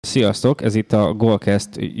Sziasztok, ez itt a Goalcast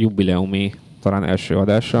jubileumi talán első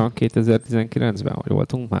adása 2019-ben, hogy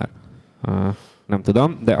voltunk már? Nem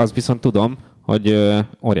tudom, de azt viszont tudom, hogy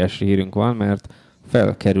óriási hírünk van, mert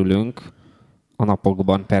felkerülünk a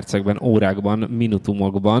napokban, percekben, órákban,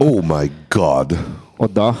 minutumokban. Oh my god!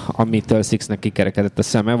 Oda, amitől Sixnek kikerekedett a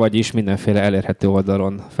szeme, vagyis mindenféle elérhető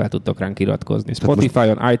oldalon fel tudtok ránk iratkozni.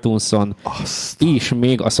 Spotify-on, iTunes-on, és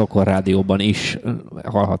még a Szokor Rádióban is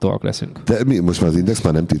hallhatóak leszünk. De mi, most már az Index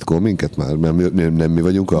már nem titkol minket már? Nem mi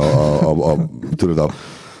vagyunk tudod, a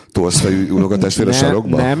torszfejű unokatestvér a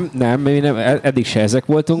sarokban? Nem, eddig se ezek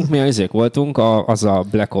voltunk, mi ezek voltunk, az a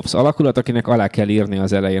Black Ops alakulat, akinek alá kell írni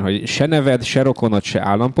az elején, hogy se neved, se rokonod, se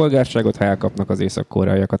állampolgárságot, ha elkapnak az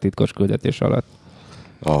észak-koreaiak a titkos küldetés alatt.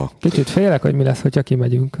 Kicsit félek, hogy mi lesz, hogyha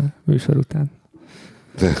kimegyünk a műsor után.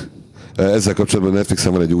 Ezzel kapcsolatban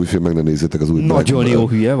Netflixen van egy új film, meg ne nézzétek az új. Nagyon jó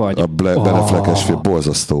hülye vagy. A Ben Affleck-es film,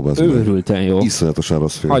 borzasztó. Őrülten jó. Iszonyatosan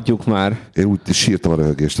rossz film. Hagyjuk már. Én úgy sírtam a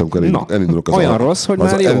röhögést, amikor elindulok olyan rossz, hogy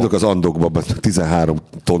már jó. Elindulok az Andokba, 13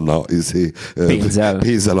 tonna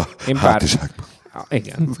pénzzel a hátizsákba.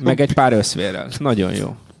 Igen, meg egy pár összvérrel. Nagyon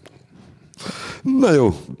jó. Na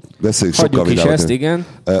jó, beszéljük sokkal hagyjuk is ezt, igen.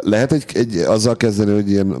 Lehet azzal kezdeni, hogy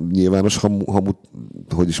ilyen nyilvános hamut,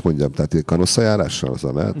 hogy is mondjam, tehát ilyen kanosszajárással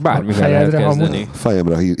azzal lehet? Bármivel lehet kezdeni.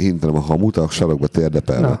 Fejemre hintenem a hamut, a sarokba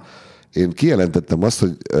térdepelve. Na. Én kijelentettem azt,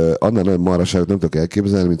 hogy annál nagy marhaságot nem tudok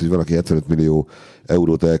elképzelni, mint hogy valaki 75 millió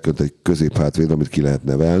eurót elkönt egy középhátvédre, amit ki lehet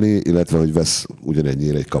nevelni, illetve hogy vesz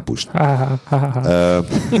ugyanennyire egy kapust.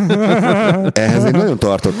 Ehhez én nagyon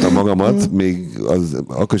tartottam magamat, még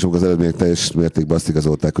akkor is, amikor az eredmények teljes mértékben azt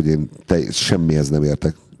igazolták, hogy én semmihez nem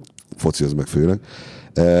értek, focihoz meg főleg.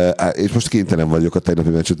 És most kénytelen vagyok a tegnapi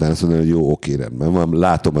meccs után azt mondani, hogy jó, oké, rendben van,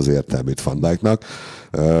 látom az értelmét Van Dijknak.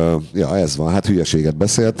 Ja, ez van, hát hülyeséget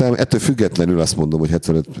beszéltem. Ettől függetlenül azt mondom, hogy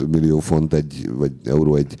 75 millió font vagy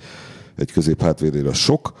euró egy középhátvédére az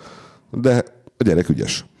sok, de a gyerek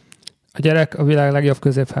ügyes. A gyerek a világ legjobb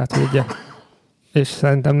középhátvédje. És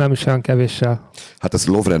szerintem nem is olyan kevéssel. Hát ezt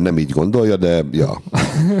Lovren nem így gondolja, de ja.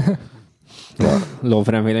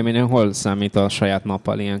 Lovren véleményen hol számít a saját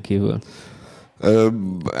nappalien kívül?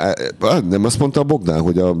 Nem azt mondta a Bogdán,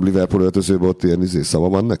 hogy a Liverpool öltözőben ott ilyen szava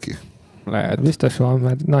van neki? Lehet. Biztos van,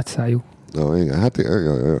 mert nagy szájú. Igen, hát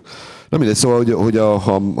nem mindegy, szóval, hogy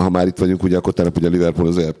ha már itt vagyunk, ugye akkor tegnap ugye a Liverpool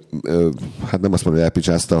azért, hát nem azt mondom, hogy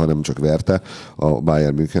elpicsázta, hanem csak verte a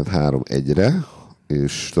Bayern München 3-1-re,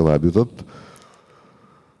 és tovább jutott.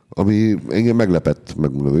 Ami engem meglepett,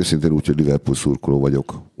 megmondom őszintén úgy, hogy Liverpool szurkoló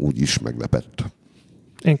vagyok, úgy is meglepett.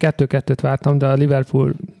 Én 2-2-t vártam, de a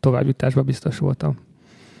Liverpool továbbjutásban biztos voltam.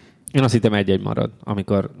 Én azt hittem 1-1 marad,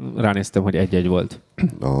 amikor ránéztem, hogy 1-1 volt.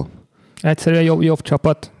 Egyszerűen jobb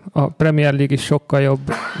csapat. A Premier League is sokkal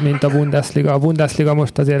jobb, mint a Bundesliga. A Bundesliga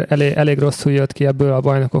most azért elég rosszul jött ki ebből a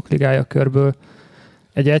Bajnokok Ligája körből.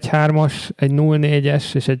 Egy 1-3-as, egy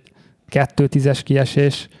 0-4-es és egy 2-10-es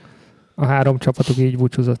kiesés. A három csapatok így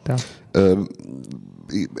búcsúzott el.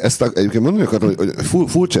 Ezt egyébként mondani akartam, hogy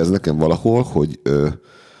furcsa ez nekem valahol, hogy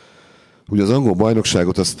ugye az angol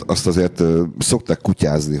bajnokságot azt azért szokták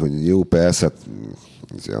kutyázni, hogy jó, persze,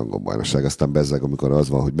 az angol bajnokság, aztán bezzeg, amikor az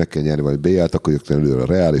van, hogy meg kell nyerni valami BL-t, akkor jöjjön előre a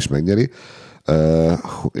Real és megnyeri.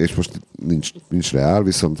 És most nincs Real,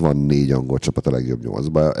 viszont van 4 angol csapat a legjobb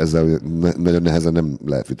 8-ban. Ezzel nagyon nehezen nem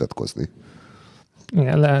lehet vitatkozni.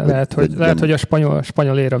 Igen, lehet, hogy a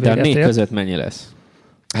spanyol ér a véget. De a 4 között mennyi lesz?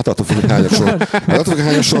 Hát attól függ, hogy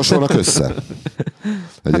hányan sorsolnak össze.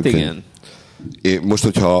 Hát igen. Én most,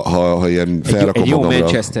 hogyha ilyen felrakom egy jó magamra...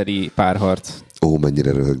 manchesteri párharc.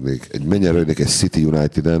 Mennyire röhögnék. Mennyire röhögnék egy City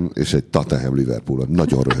Uniteden és egy Tottenham Liverpoolon.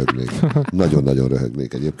 Nagyon röhögnék. Nagyon-nagyon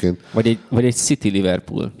röhögnék egyébként. Vagy egy City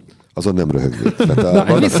Liverpool. Azon nem röhögnék.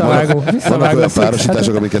 Vannak olyan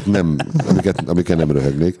párosítások, amiket nem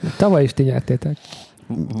röhögnék. Tavaly is ti nyertétek.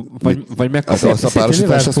 Vagy megkapjátok. Azt a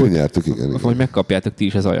párosítást azt mi nyertük, igen. Vagy megkapjátok ti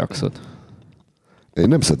is az Ajaxot. Én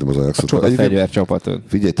nem szeretem az Ajaxot. A csodafegyver csapatot.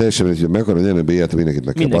 Figyelj, teljesen mindegy, hogy meg akarom nyerni a BL-t, mindenkit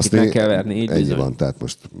meg kell baszni. Mindenkit meg kell verni, így ennyi van, tehát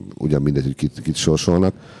most ugyan mindegy, hogy kit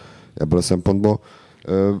sorsolnak ebből a szempontból.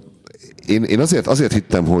 Én azért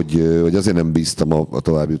hittem, hogy azért nem bíztam a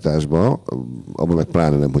továbbjutásba, abban meg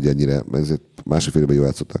pláne nem, hogy ennyire, ezért másfél évben jól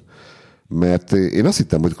játszottak. Mert én azt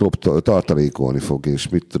hittem, hogy Klopp tartalékolni fog, és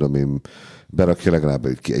mit tudom én, berakja legalább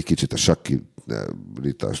egy kicsit a Shaqiri,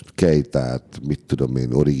 a Keitát, mit tudom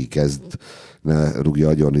én, Origi kezd, ne rúgja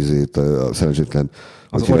agyon a szerencsétlen,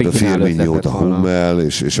 az a Firminiót, a Hummel,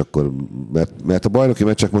 és akkor, mert a bajnoki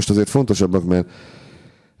meccsek most azért fontosabbak, mert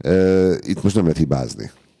itt most nem lehet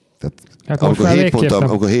hibázni. Tehát hát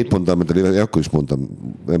amikor 7 ponttal ment a Liverpool, akkor is mondtam,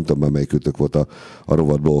 nem tudom már melyik volt a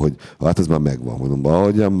rovatból, hogy hát ez már megvan. Mondom,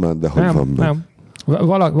 ahogyan már, de hogy van meg.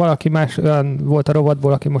 Valaki más olyan volt a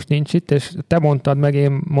rovatból, aki most nincs itt, és te mondtad meg,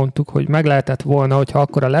 én mondtuk, hogy meg lehetett volna, hogyha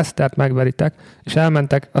akkor a Leicestert megveritek, és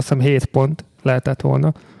elmentek, azt hiszem 7 pont lehetett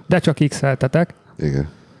volna, de csak x-eltetek. Igen.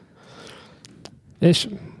 És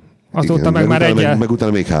azóta igen, meg már egyel... Meg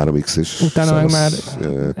utána még 3x is. Utána meg már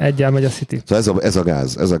egyel megy a City. Szóval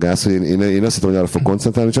ez a gáz, hogy én azt hittem, hogy arra fog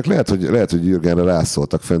koncentrálni, csak lehet, hogy Jürgenre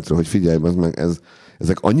rászóltak fentről, hogy figyelj,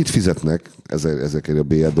 ezek annyit fizetnek ezekért a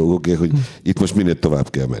BL dolgokért, hogy itt most minél tovább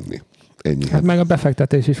kell menni. Ennyi. Hát meg a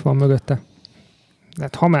befektetés is van mögötte.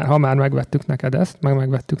 Hát ha már megvettük neked ezt,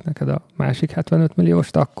 megvettük neked a másik 75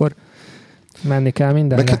 millióst, akkor menni kell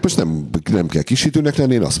mindenre. Meg hát most nem kell kisítőnek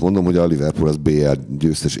lenni, én azt mondom, hogy a Liverpool az BL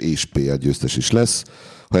győztes és PL győztes is lesz.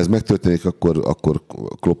 Ha ez megtörténik, akkor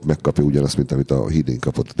Klopp megkapja ugyanazt, mint amit a Hidén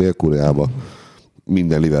kapott Dél-Koreába.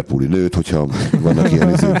 Minden Liverpooli nőt, hogyha vannak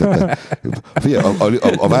ilyen izétetek.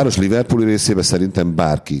 A város Liverpooli részében szerintem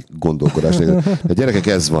bárki gondolkodás. A gyerekek,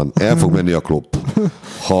 ez van. El fog menni a Klopp.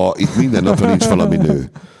 Ha itt minden napra nincs valami nő.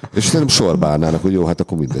 És szerintem sorba állnának, hogy jó, hát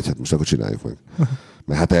akkor mindegy, hát most akkor csináljuk meg.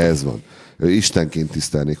 Mert hát ez van. Istenként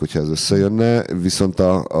tisztelnék, hogyha ez összejönne, viszont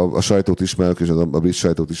a sajtót ismerve, és a brit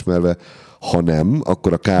sajtót ismerve, ha nem,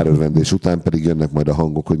 akkor a kárörvendés után pedig jönnek majd a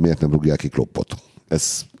hangok, hogy miért nem rúgják ki Kloppot.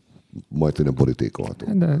 Ez majd nem politikolható.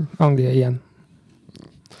 De Anglia ilyen.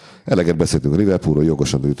 Eleget beszéltünk a Liverpoolról,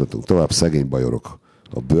 jogosan jutottunk tovább, szegény bajorok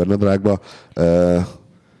a bőrnadrágba.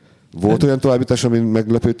 Volt olyan továbbítás, amin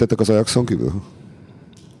meglepődtetek az Ajaxon kívül?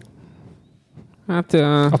 Hát...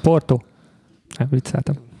 A Porto. Nem,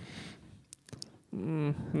 vicceltem.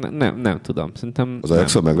 Nem tudom. Szerintem az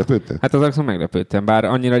Ajaxon meglepődtél? Hát az Ajaxon meglepődtem, bár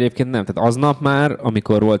annyira egyébként nem. Tehát aznap már,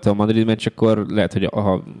 amikor volt a Madrid meccs, akkor lehet, hogy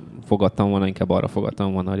ha fogadtam volna, inkább arra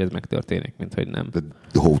fogadtam volna, hogy ez megtörténik, mint hogy nem.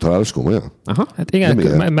 De hótalálós komolyan? Aha. Hát igen,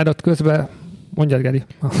 mert ott közben mondjad, Geri.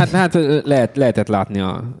 Hát lehetett látni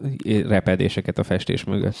a repedéseket a festés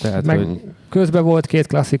mögött. Tehát, meg hogy... közben volt 2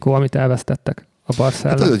 klasszikó, amit elvesztettek a Barca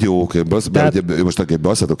ellen. Hát ez jó, oké. Most aki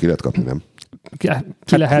Barcától ki lehet kapni, nem?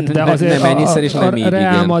 Ki lehet, de azért nem ennyiszer is nem a így,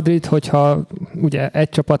 Real igen. Madrid, hogyha ugye egy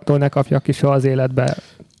csapattól ne kapja ki soha az életbe,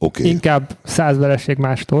 okay. Inkább 100 vereség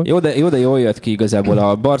mástól. Jó, de jól jött ki igazából.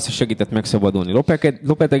 A Barca segített megszabadulni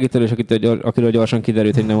Lopetegitől, és akiről gyorsan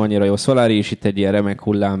kiderült, hogy nem annyira jó. Solari is itt egy ilyen remek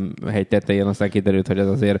hullámhegy tetején, aztán kiderült, hogy ez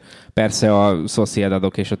azért persze a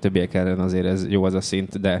Sociedadok és a többiek ellen azért ez jó az a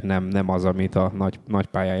szint, de nem az, amit a nagy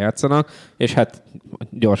pályán játszanak. És hát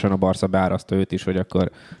gyorsan a Barca beárasztó őt is, hogy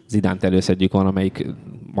akkor Zidánt előszedjük valamelyik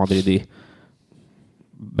madridi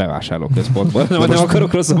bevásárlóközpontból. Nem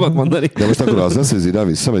akarok rosszabbat mondani. De most akkor az lesz, hogy Zidane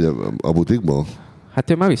visszamegy a butikból? Hát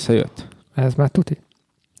ő már visszajött. Ez már tuti.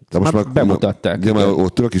 De most már bemutatták. De már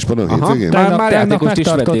ott ül a kispadon a hétvégén? Már játékost is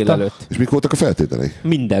vett délelőtt. És mik voltak a feltételei?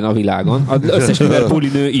 Minden a világon. Az összes Liverpooli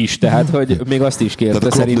nő is, tehát hogy még azt is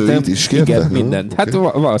kérte szerintem. Is kérte? Igen, mindent. Hát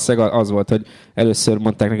valószínűleg az volt, hogy először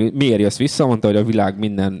mondták neki, hogy miért jössz vissza, mondta, hogy a világ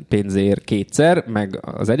minden pénzért 2-szer, meg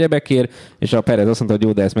az egyebekért, és a Perez azt mondta, hogy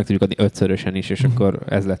jó, de ezt meg tudjuk adni 5-szörösen is, és akkor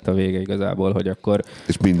ez lett a vége igazából, hogy akkor...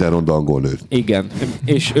 És minden ronda angol nő. Igen,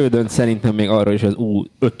 és ő dönt szerintem még arról is az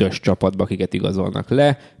U5-ös csapatba, akiket igazolnak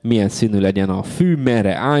le, milyen színű legyen a fű,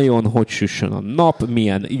 merre álljon, hogy süssön a nap,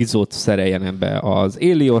 milyen izót szereljen ebbe az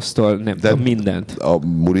Éliosztól, nem tudom, mindent. A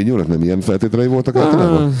Mourinho-nak nem ilyen feltételei voltak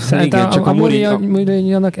általában? Igen, csak a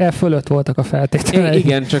Mourinho-nak fölött voltak a feltételei.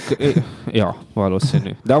 Igen, csak ja, valószínű.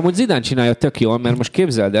 De amúgy Zidane csinálja tök jól, mert most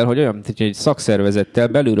képzeld el, hogy olyan, mint egy szakszervezettel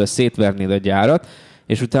belülről szétvernéd a gyárat,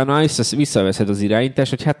 és utána visszaveszed az irányítást,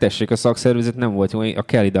 hogy hát tessék, a szakszervezet nem volt jó,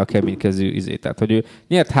 kell ide a keménykezű izé. Tehát, hogy ő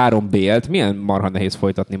nyert 3 BL-t, milyen marha nehéz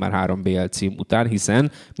folytatni már 3 BL cím után,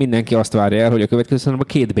 hiszen mindenki azt várja el, hogy a következő szezonban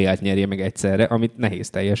 2 BL-t nyerje meg egyszerre, amit nehéz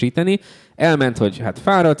teljesíteni. Elment, hogy hát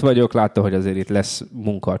fáradt vagyok, látta, hogy azért itt lesz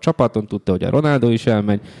munka a csapaton, tudta, hogy a Ronaldo is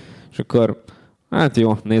elmegy, és akkor hát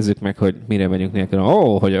jó, nézzük meg, hogy mire megyünk nélkül.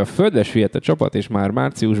 Hogy a földes hülyet a csapat, és már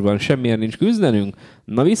márciusban semmiért nincs küzdenünk.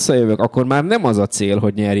 Na visszajövök, akkor már nem az a cél,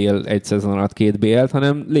 hogy nyerjél egy szezon alatt 2 BL-t,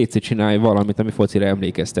 hanem léci csinálj valamit, ami focira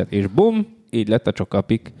emlékeztet. És bum, így lett a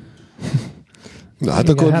csokapik. Na hát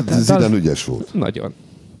igen, akkor Zidane ügyes volt. Nagyon.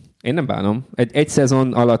 Én nem bánom. Egy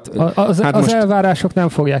szezon alatt... Az most... elvárások nem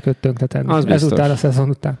fogják őt tönkretenni. Ezután a szezon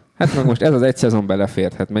után. Hát meg most ez az egy szezon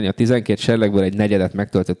belefért. Hát menj, a 12 serlegből egy negyedet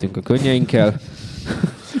megtöltöttünk a könnyeinkkel.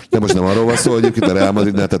 De most nem arról van szó, hogy itt a Real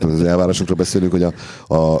Madridnál, tehát az elvárásokról beszélünk, hogy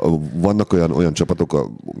vannak olyan csapatok a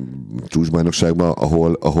csúcsbajnokságban,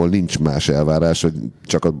 ahol nincs más elvárás, hogy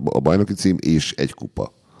csak a bajnoki cím és egy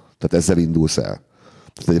kupa. Tehát ezzel indulsz el.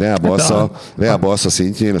 Tehát egy Real Barca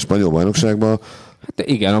szintjén a spanyol bajnokságban Hát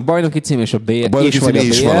igen, a bajnoki cím és a BL. A bajnoki cím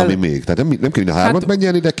és valami még. Tehát nem kell a 3-at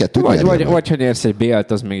megnyerni, de 2 vagy ha nyersz egy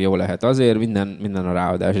BL-t, az még jó lehet. Azért minden a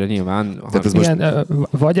ráadás, de nyilván... Igen,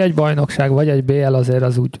 vagy egy bajnokság, vagy egy BL azért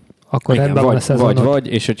az úgy, akkor igen, rendben van a szezonod. Vagy,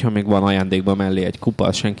 és hogyha még van ajándékban mellé egy kupa,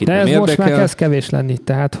 az senkit nem érdekel. De ez most már kezd kevés lenni,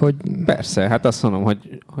 tehát hogy... Persze, hát azt mondom, hogy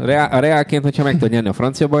a Reálként, hogyha meg tud nyerni a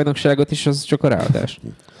francia bajnokságot is, az csak a ráadás.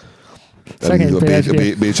 Szegény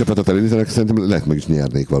PSG. B csapatot elindítanak, szerintem lehet meg is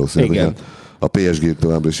nyernék valószínűleg. Igen. A PSG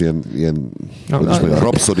továbbra is ilyen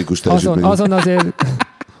rapszodikus teljesítmény. Azon azért...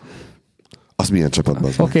 Az milyen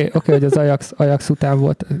csapatban? Oké, hogy az Ajax után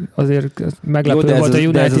volt, azért meglepő volt a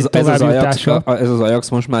United továbbjutása. Ez az Ajax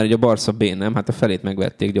most már így a Barca B, nem? Hát a felét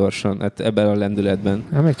megvették gyorsan, hát ebben a lendületben.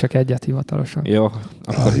 Hát még csak egyet hivatalosan. Jó.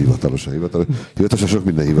 Akkor... Hivatalosan sok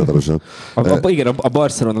minden hivatalosan. Igen, a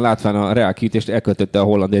Barcelona látván a Real kiütést elköltötte a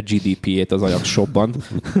Hollandia GDP-ét az Ajax shopban.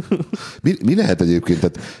 Mi lehet egyébként?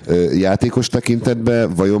 Tehát, játékos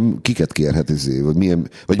tekintetben vajon kiket kérhet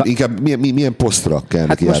vagy inkább milyen posztra kell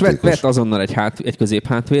neki játékos? Hát most vett azonnal egy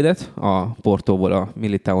középhátvédet, a Portóból a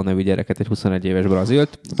Militao nevű gyereket, egy 21 éves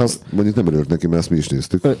brazilt. Azt mondjuk nem örült neki, mert ezt mi is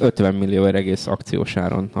néztük. 50 millió egész akciós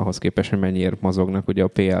áron, ahhoz képest, hogy mennyiért mozognak ugye a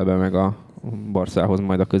PL-ben, meg a Barszához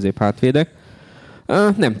majd a középhátvédek.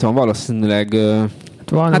 Nem tudom, valószínűleg...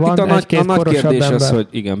 Van itt a nagy kérdés ember. az, hogy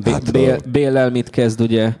igen, Béllel mit kezd,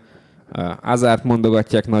 ugye? Azárt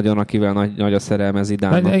mondogatják nagyon, akivel nagy a szerelme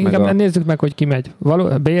Zidánnak. Nézzük meg, hogy ki megy.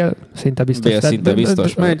 Bél szinte biztos. Bél szinte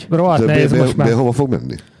biztos megy. Rohadt nehéz most már. Bél hova fog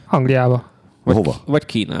menni? Angliába. Hova? Vagy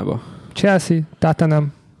Kínába. Chelsea,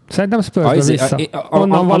 Tottenham. Szerintem Spurs vissza.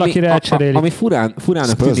 Onnan valakire elcserélik. Ami furán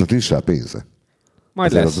Spursnak nincs rá pénze.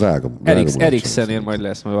 Majd lesz. Drága Eriksenért majd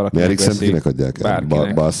lesz, majd valaki Eriksen kinek adják el?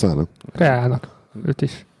 Barszának? Reálnak. Őt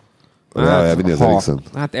is. Elvinni az Eriksen.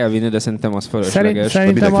 Hát elvinni, de szerintem az fölösleges.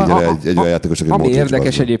 Szerintem egy olyan játékos, ami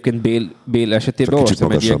érdekes egyébként Bél esetében,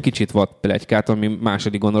 olvastam egy ilyen kicsit vad pletykát, ami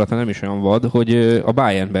második gondolata nem is olyan vad, hogy a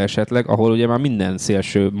Bayernbe esetleg, ahol ugye már minden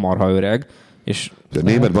szélső marha öreg, és a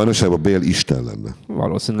német bajnokságban Bél isten lenne.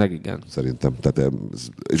 Valószínűleg igen. Szerintem. Tehát,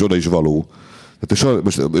 és oda is való. Tehát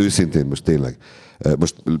most őszintén, most tényleg,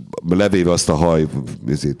 most levéve azt a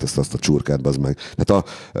azt a csurkát, bazd meg. Tehát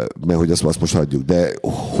mert hogy azt most hagyjuk. De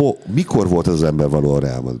mikor volt az ember való a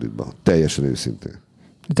Real Madridban? Teljesen őszintén.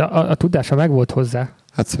 De a tudása megvolt hozzá.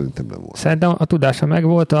 Hát szerintem nem volt. Szerintem a tudása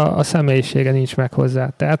megvolt, a személyisége nincs meg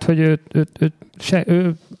hozzá. Tehát, hogy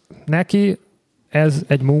neki ez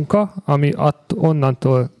egy munka, ami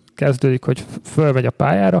onnantól kezdődik, hogy fölmegy a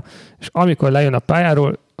pályára, és amikor lejön a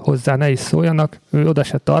pályáról, hozzá ne is szóljanak, ő oda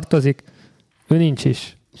se tartozik, ő nincs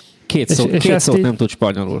is. Két szót nem tud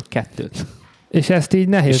spanyolul, 2. És ezt így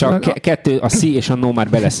nehéz. És a 2, a sí és a no már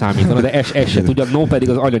beleszámítana, de ez se tudja, no pedig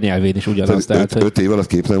az anyanyelvén is ugyanaz. 5 év alatt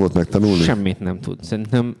képtelen volt megtanulni? Semmit nem tud.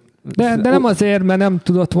 Szerintem... De nem azért, mert nem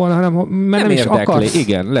tudott volna, hanem mert nem is akarsz.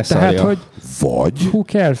 Igen, leszarja. Tehát, hogy vagy... Who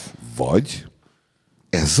cares? Vagy...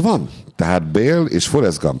 Ez van. Tehát Bale és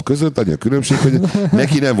Forrest Gump között annyi a különbség, hogy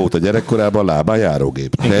neki nem volt a gyerekkorában lábán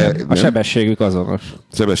járógép. A sebességük azonos.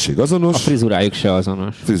 Sebesség azonos. A frizurájuk se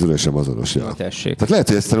azonos. Frizura sem azonos, ja. Tessék. Tehát lehet,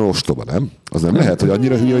 hogy ez szerintem ostoba, nem? Az nem lehet, hogy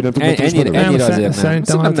annyira hülye, hogy nem tudnak ennyire azért nem.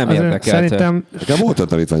 Szerintem nem érdekelte. Nekem volt a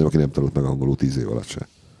tanítványom, aki nem tanult meg angolul 10 év alatt se.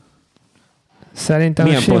 Szerintem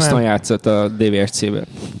milyen poszton játszott a DVSC-ben?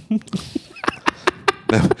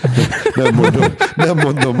 Nem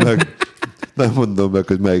mondom meg. Nem mondom meg,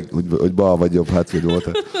 hogy bal vagy jobb hátvéd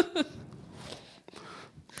volt.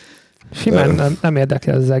 Simán nem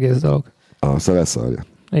érdekel az egész dolog. Szóval leszarja.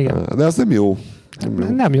 Igen. De az nem jó.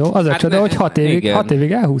 Nem jó. Az a csoda, hogy 6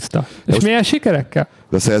 évig elhúzta. És milyen sikerekkel?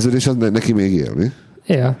 De a szerződés az neki még él, mi?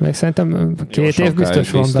 Igen, még szerintem 2 év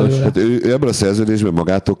biztos van belőle. Hát ő ebből a szerződésben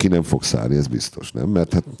magától ki nem fog szállni, ez biztos, nem?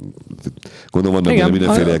 Mert hát gondolom vannak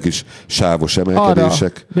mindenféle kis sávos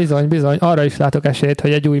emelkedések. Bizony. Arra is látok esélyt,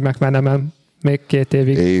 hogy egy új McManaman még 2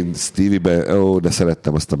 évig. Én Stevie-ben, de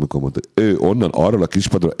szerettem azt, amikor mondta, ő onnan arról a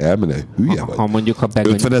kispadról elmenne, hülye vagy. Ha mondjuk, ha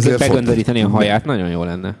begöndöríteni a haját, nagyon jó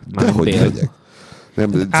lenne. De hogy legyek.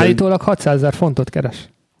 Állítólag 600 000 fontot keres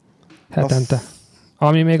hetente.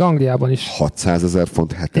 Ami még Angliában is. 600 000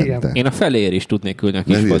 font hetente? Igen. Én a feléért is tudnék küldni a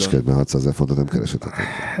kispadon. Ne hülyeskedj, mert 600 000 fontot nem kereshetek.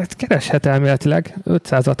 Hát kereshet elméletileg.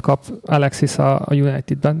 500-at kap Alexis a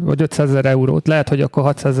Unitedben, vagy 500 000 eurót. Lehet, hogy akkor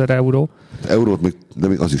 600 000 euró. Eurót még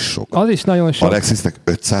az is sok. Az is nagyon sok. Alexisnek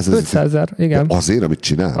 500 000? 500 000, igen. De azért, amit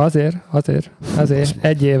csinál? Azért.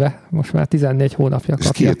 Egy éve. Most már 14 hónapja kapja.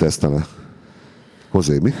 És ki érteztene?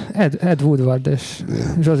 José mi? Ed Woodward és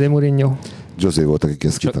José Mourinho. José volt, aki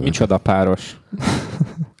kezd kitani. Micsoda páros.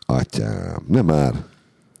 Atyám, nem már.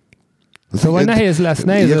 Szóval nehéz lesz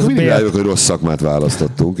mindig Bélt. rájövök, hogy rossz szakmát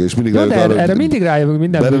választottunk, és mindig Ja, de rájövök erre mindig rájövök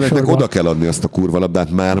minden Bereneknek műsorban. oda kell adni azt a kurva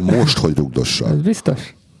labdát már most, hogy rugdossa. Ez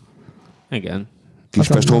biztos. Igen.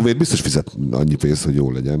 Kispest Honvéd biztos fizet annyi pénzt, hogy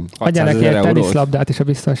jó legyen. Adja 600 neki 000 egy eurót. teniszlabdát is a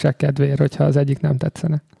biztonság kedvéért, hogyha az egyik nem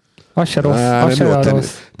tetszene. Az se rossz, Á, az nem se jó a olyan tenisz.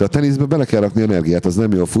 rossz. De a teniszbe bele kell rakni energiát, az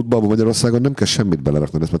nem jó. A futballban Magyarországon nem kell semmit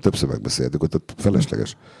belerakni, ezt már többször megbeszéltük, hogy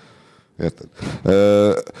felesleges. Érted?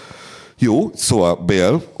 Jó, szóval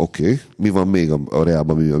Bale, oké. Mi van még a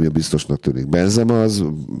Reálban, ami a biztosnak tűnik? Benzema az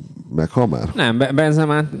meghal már? Nem,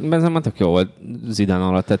 Benzema tök jó volt Zidane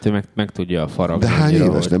alatt, tehát ő meg tudja a faragni. De hány annyira,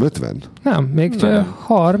 éves? hogy- Nem 50? Nem, még Nem.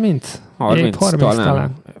 30. 30, Épp 30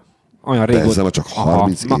 talán. Olyan régóta. Benzema csak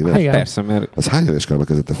 30 éves? Igen. Persze, mert Az hány éves korában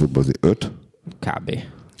kezdett el futballozni? 5? kb.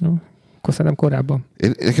 Jó, akkor szerintem korábban.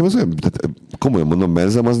 Nekem az olyan, tehát komolyan mondom,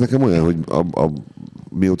 Benzema az nekem olyan, hogy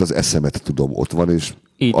mióta az eszemet tudom, ott van, és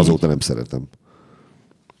Így. azóta nem szeretem.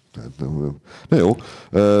 Tehát, na jó,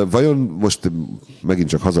 vajon most megint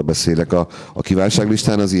csak hazabeszélek, a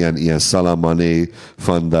kívánságlistán az ilyen Salah, Mané,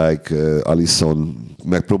 Van Dijk, Alisson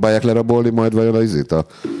megpróbálják lerabolni majd vajon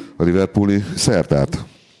a Liverpooli szertárt?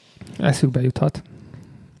 Eszükbe juthat.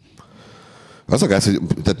 Az a gáz, hogy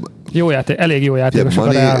tehát Jó játék, elég jó játékosok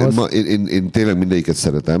a Reálhoz. én tényleg mindegyiket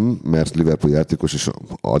szeretem, mert Liverpool játékos, és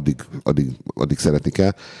addig szeretni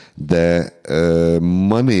kell, de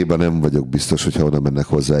Manéban nem vagyok biztos, hogyha oda mennek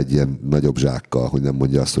hozzá egy ilyen nagyobb zsákkal, hogy nem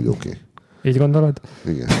mondja azt, hogy oké. Így gondolod?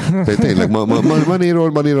 Igen. Tehát tényleg,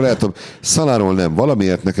 Manéról el tudom. Salahról nem.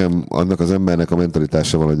 Valamiért nekem, annak az embernek a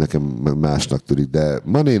mentalitása valahogy nekem másnak tűnik, de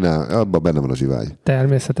Manénál abban benne van a zsivány.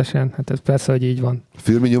 Természetesen. Hát ez persze, hogy így van.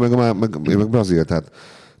 Firmino meg Brazil, tehát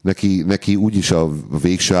neki úgyis a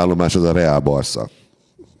végső állomás az a Real Barca.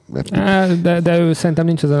 De ő szerintem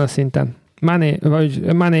nincs azon a szinten.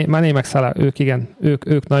 Mané meg Salah, ők igen.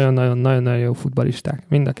 Ők nagyon-nagyon jó futballisták.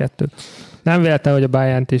 Mind a kettő. Nem véletlen, hogy a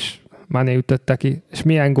Bayernt is Mané ütötte ki, és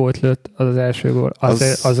milyen gólt lőtt az első gól.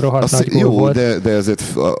 Az rohadt nagy gól jó, volt. de ezért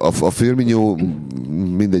a Firmino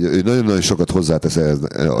mindegy, ő nagyon-nagyon sokat hozzátesz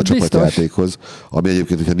a csapatjátékhoz, ami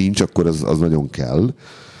egyébként, hogyha nincs, akkor az nagyon kell.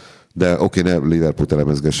 De oké, ne Liverpool-t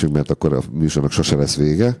elemezgessünk, mert akkor a műsornak sose lesz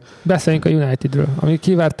vége. Beszéljünk a Unitedről, ami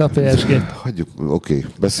kivárta a PSG-t. Hagyjuk, oké,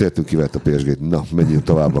 beszéltünk, kivárt a PSG-t. Na, menjünk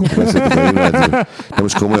tovább, akkor beszéltünk a Unitedről. De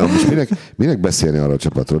most komolyan, most minek beszélni arra a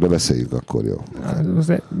csapatról, de beszéljünk akkor, jó.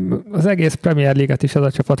 Az egész Premier League-et is az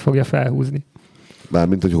a csapat fogja felhúzni.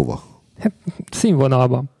 Mármint, hogy hova? Hát,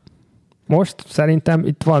 színvonalban. Most szerintem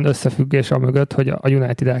itt van összefüggés a mögött, hogy a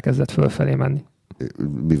United elkezdett fölfelé menni.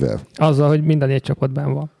 Mivel? Azzal, hogy minden 4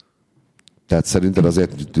 csapatban van. Tehát szerinted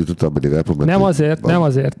azért tudtam a Liverpool? Nem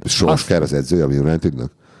azért. Solskjaer az edzője a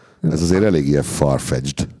Unitednak? Ez azért elég ilyen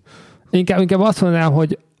far-fetched. Inkább azt mondanám,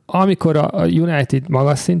 hogy amikor a United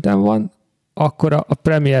magas szinten van, akkor a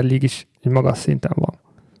Premier League is egy magas szinten van.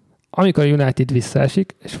 Amikor a United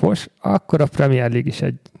visszaesik, és fos, akkor a Premier League is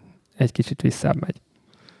egy kicsit visszább megy.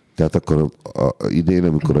 Tehát akkor idén,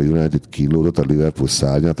 amikor a United kínlódott a Liverpool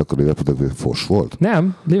szárnyát, akkor a Liverpool fos volt?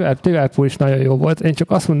 Nem, Liverpool is nagyon jó volt. Én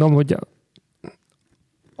csak azt mondom, hogy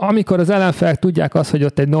amikor az ellenfelek tudják azt, hogy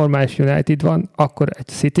ott egy normális United van, akkor egy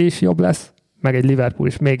City is jobb lesz, meg egy Liverpool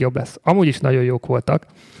is még jobb lesz. Amúgy is nagyon jók voltak.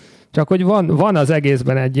 Csak hogy van az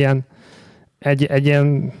egészben egy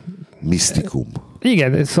ilyen misztikum.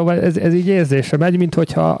 Igen, szóval ez így érzésre megy, mint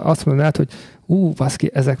hogyha azt mondanád, hogy baszki,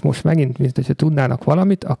 ezek most megint, mint hogyha tudnának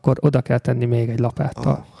valamit, akkor oda kell tenni még egy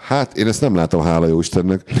lapáttal. Hát én ezt nem látom, hála jó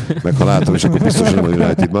Istennek, meg ha látom, és akkor biztosan nem a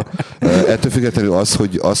Unitedban. Ettől függetlenül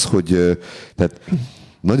hogy tehát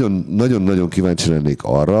nagyon-nagyon kíváncsi lennék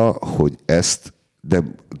arra, hogy ezt,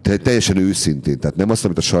 de teljesen őszintén, tehát nem azt,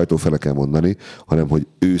 amit a sajtó fele kell mondani, hanem hogy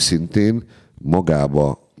őszintén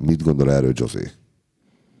magába mit gondol erről José.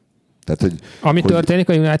 Tehát, ami történik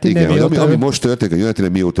a United-nél, igen, ami most történik a United-nél,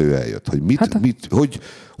 mióta ő eljött.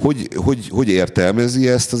 Hogy hogy értelmezi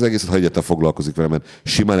ezt az egészet, ha egyáltalán foglalkozik vele, mert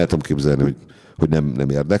simán el tudom képzelni, hogy nem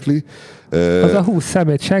érdekli. Az a 20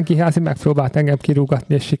 szemét senki házi megpróbált engem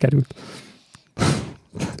kirúgatni, és sikerült.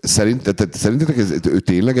 Szerintetek ő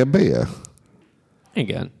tényleg ebbe él?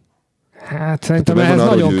 Igen. Hát szerintem ehhez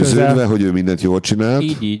nagyon közel. Hogy ő mindent jól csinált.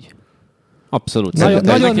 Így. Abszolút.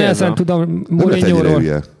 Nagyon nehezen tudom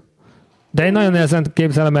Mourinho-ról. De én nagyon nehezen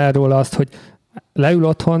képzelem erről azt, hogy leül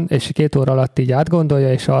otthon, és 2 óra alatt így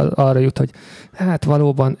átgondolja, és arra jut, hogy hát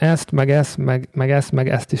valóban ezt, meg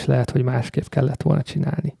ezt is lehet, hogy másképp kellett volna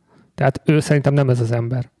csinálni. Tehát ő szerintem nem ez az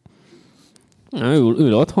ember.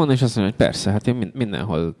 Ül otthon, és azt mondja, hogy persze, hát én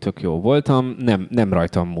mindenhol tök jó voltam, nem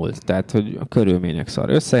rajtam múlt. Tehát, hogy a körülmények szar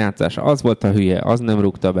összejátszása, az volt a hülye, az nem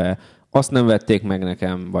rúgta be, azt nem vették meg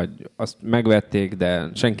nekem, vagy azt megvették, de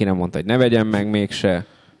senki nem mondta, hogy ne vegyem meg mégse.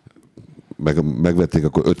 megvették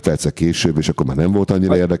akkor 5 perccel később, és akkor már nem volt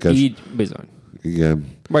annyira érdekes. Így bizony. Igen.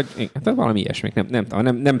 Vagy tehát valami ilyesmik.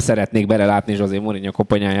 Nem szeretnék belelátni José Mourinho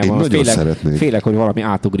koponyájában. Én nagyon szeretnék. Félek, hogy valami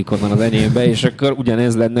átugrik onnan az enyémbe, és akkor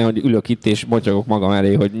ugyanez lenne, hogy ülök itt és motyogok magam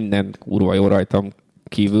elé, hogy minden kurva jó rajtam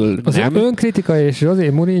kívül. Az nem. önkritika és José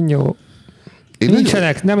Mourinho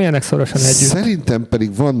nem élnek szorosan együtt. Szerintem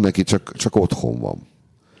pedig van neki, csak otthon van.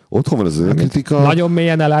 Otthon van az önkritika. Nagyon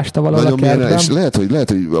mélyen elásta valahol a kertben. És lehet,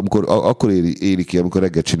 hogy amikor, akkor éli ki, amikor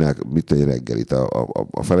reggel csinál, mit egy reggelit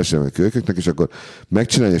a feleségem, a kölyköknek, és akkor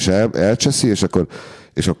megcsinálja, és elcseszi,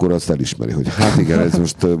 és akkor azt elismeri, hogy hát igen, ez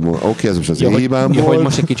most oké, ez most az én hibámból. Hogy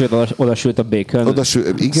most egy kicsit odasült a bacon.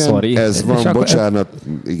 Igen, sorry. ez van, bocsánat.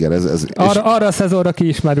 Igen, ez arra a szezonra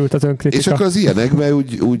kiismerült az önkritika. És akkor az ilyenekben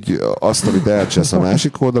úgy azt, amit elcsesz a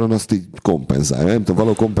másik oldalon, azt így kompenzálja. Nem tudom,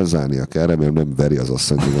 valahol kompenzálnia kell, remélem nem veri az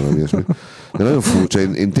asszonyt, valami ilyesmi. De nagyon furcsa,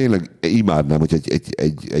 én tényleg imádnám, hogy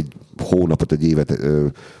egy hónapot, egy évet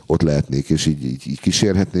ott lehetnék, és így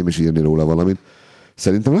kísérhetném, és írni róla valamit.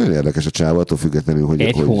 Szerintem nagyon érdekes a csáva, attól függetlenül, hogy...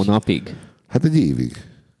 Egy hónapig? Hát egy évig.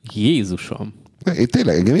 Jézusom! Én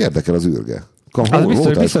tényleg, engem érdekel az űrge.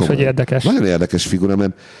 Az biztos, hogy érdekes. Nagyon érdekes figura,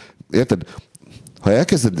 mert érted, ha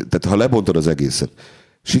elkezded, tehát ha lebontod az egészet,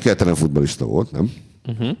 sikertelen futballista volt, nem?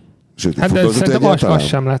 Uh-huh. Sőt, hát de szerintem az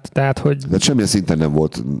sem lett, tehát hogy... De semmilyen szinten nem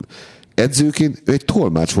volt. Edzőként ő egy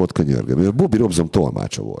tolmács volt, könyörgöm, mert Bobby Robson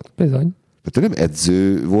tolmácsa volt. Bizony. Tehát ő nem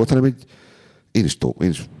edző volt, hanem én is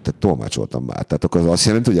tehát tolmácsoltam már. Tehát akkor az azt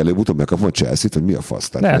jelenti, hogy előbb-utóbb megkapom a Chelsea-t, hogy mi a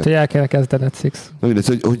fasz. Lehet, hogy el kell kezdened Six.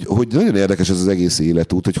 Hogy nagyon érdekes ez az egész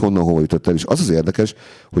életút, hogy hova jutott el. És az érdekes,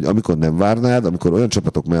 hogy amikor nem várnád, amikor olyan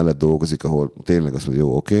csapatok mellett dolgozik, ahol tényleg azt mondja,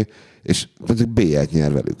 jó, oké, és BL-t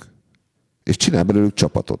nyer velük. És csinál belőlük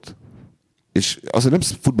csapatot. És az, hogy nem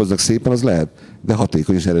futballoznak szépen, az lehet, de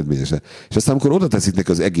hatékony és eredményes. És aztán, amikor oda teszik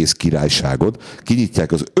neki az egész királyságot,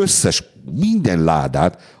 kinyitják az összes minden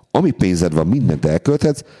ládát, ami pénzed van, mindent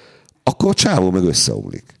elkölthetsz, akkor a csávó meg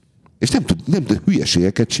összeomlik. És nem tud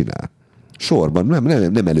hülyeségeket csinál. Sorban,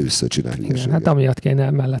 nem először csinál hülyeséget. Hát amiatt kéne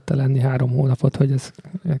mellette lenni 3 hónapot, hogy ez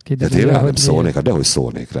kiderül. Hát én rá nem szólnék, de hogy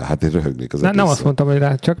szólnék rá, hát én röhögnék az nem azt mondtam, hogy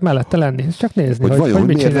rá, csak mellette lenni, csak nézni, hogy vajon, mit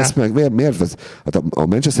miért csinál. vesz meg, miért vesz? Hát a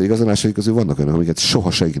Manchester igazolásai közül vannak olyanok, amiket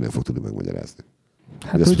soha senki nem fog tudni megmagyarázni.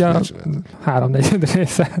 Hát ugye a 3/4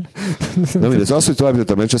 része. Nem, ez az, hogy tovább jutott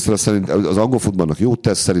a Manchester, az angol futballnak jót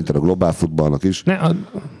tesz, szerintem a globál futballnak is.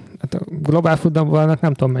 Hát a globál futballnak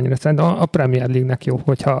nem tudom mennyire, szerintem a Premier League-nek jó,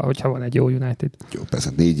 hogyha van egy jó United. Jó,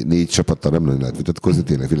 persze, 4 csapattal nem lehet vitatkozni,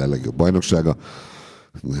 tényleg világ legjobb bajnoksága.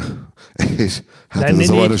 És hát ez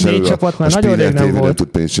négy csapat már nagyon rég nem volt. Nem tud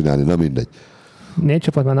pénzt csinálni, na mindegy. 4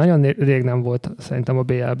 csapat már nagyon rég nem volt szerintem a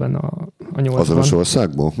BL-ben a 8-ban. Azonos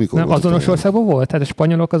országból? Mikor nem, volt? Azonos országból volt, tehát a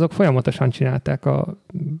spanyolok azok folyamatosan csinálták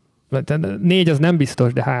 4 az nem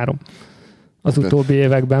biztos, de 3 az utóbbi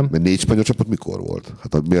években. Mert 4 spanyol csapat mikor volt?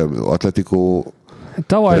 Hát Atletico,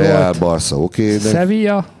 tavaly Real, volt Barca, oké. De...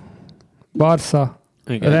 Sevilla, Barca,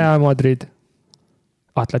 igen. Real Madrid,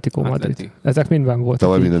 Atletico Madrid. Ezek mindben voltak.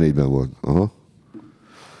 Tavaly minden 4-ben volt. Aha.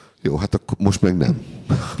 Jó, hát akkor most meg nem.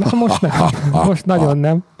 Na, most nem. Most nagyon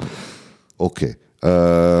nem. Oké.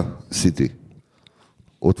 City.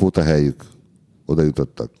 Ott volt a helyük. Oda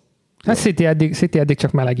jutottak. Hát City eddig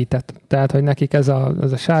csak melegített. Tehát, hogy nekik ez a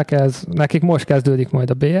Schalke, nekik most kezdődik majd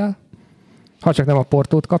a BL. Ha csak nem a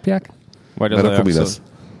Portót kapják. Vagy az Ajaxot.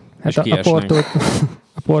 Hát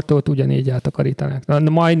a Portót ugyanígy eltakarítanak.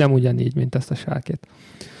 Majdnem ugyanígy, mint ezt a Schalkét.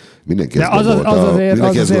 Mindenki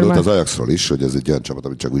ezt gondolt az Ajaxról is, hogy ez egy olyan csapat,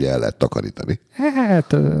 amit csak ugye el lehet takarítani.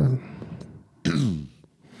 Hát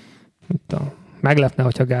meglepne,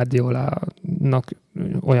 hogyha Guardiolának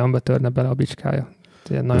olyanba törne bele a bicskája.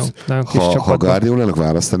 Nagyon kis csapat. Ha Guardiolának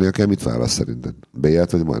választania kell, mit választ szerinted?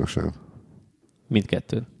 BL-t vagy bajnokságot?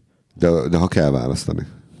 Mindkettőt. De ha kell választani.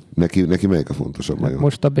 Neki melyik a fontosabb hát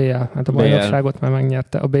most a BL. Hát a bajnokságot már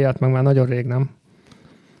megnyerte. A BL-t meg már nagyon rég nem.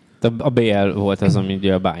 A BL volt az, ami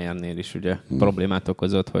ugye a Bayernnél is ugye problémát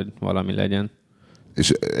okozott, hogy valami legyen. És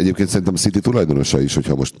egyébként szerintem a City tulajdonosa is,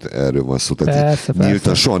 hogyha most erről van szó. Persze.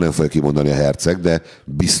 Nyíltan soha nem fogja kimondani a herceg, de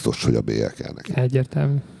biztos, hogy a BL kell neki.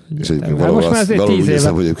 Egyértelmű. És egyébként valahol úgy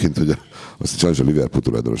hiszem, hogy egyébként, hogy azt sajnos a Liverpool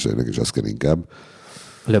tulajdonosainak is azt kell inkább.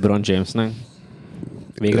 LeBron Jamesnek.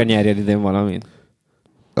 Végre nyerjed idén valamit.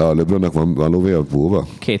 A LeBronnak van lóvé a poolba?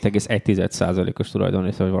 2,1%-os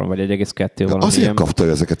tulajdonrésze, vagy 1,2 valami. Azért ilyen... kapta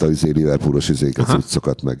ezeket a Liverpoolos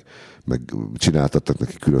cuccokat, meg csináltattak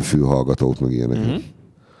neki külön fülhallgatót, meg ilyeneket.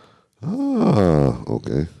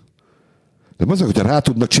 Oké. De az, hogyha rá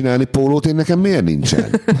tudnak csinálni pólót, én nekem miért nincsen?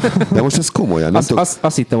 De most ez komolyan.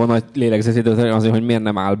 Azt hitte volna, hogy lélegzetidő azért, hogy miért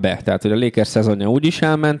nem áll be. Tehát, hogy a Lakers szezonja úgy is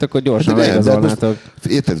elment, akkor gyorsan leigazolnátok.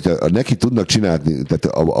 Érted, hogyha neki tudnak csinálni, tehát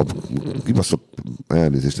a kibaszott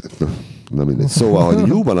elnézést, na mindegy. Szóval, hogy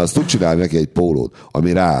Lúban azt tud csinálni neki egy pólót,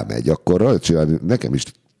 ami rámegy, akkor rajta csinálni, nekem is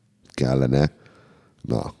kellene.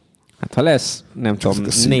 Na. Hát ha lesz, nem tudom,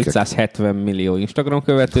 470 millió Instagram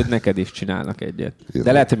követőd, neked is csinálnak egyet. Jó.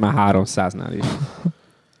 De lehet, hogy már 300-nál is.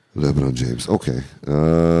 LeBron James, oké.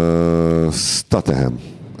 Statham.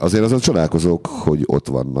 Azért azon csodálkozók, hogy ott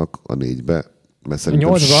vannak a 4-be.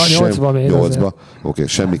 8-ba. Oké,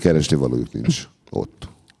 semmi keresni valójuk nincs ott.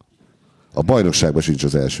 A bajnokságban sincs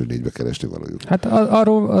az első 4-be keresni valójuk. Hát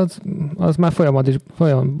arról az már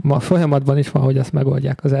folyamatban is van, hogy azt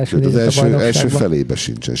megoldják az első 4-be az első felébe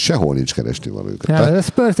sincsen. Sehol nincs keresni valójuk. Ja, a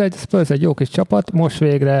Spurs egy jó kis csapat, most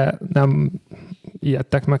végre nem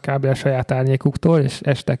ijedtek meg kb. A saját árnyékuktól, és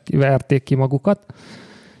verték ki magukat.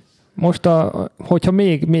 Most, hogyha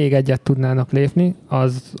még egyet tudnának lépni,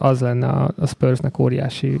 az lenne a Spursnek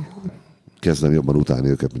óriási... Kezdem jobban utálni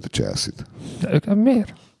őket, mint a Chelsea-t. De ők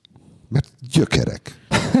miért? Mert gyökerek.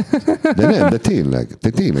 De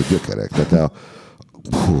tényleg gyökerek. Tehát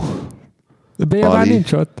Bél már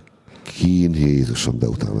nincs ott. Kín, Jézusom, de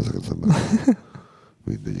utálom ezeket az embereket.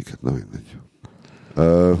 Mindegyiket, na mindegy.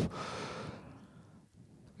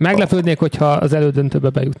 Meglepődnék, hogyha az elődöntőbe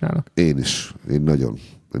bejutnának. Én is. Én nagyon.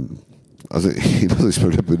 Én az is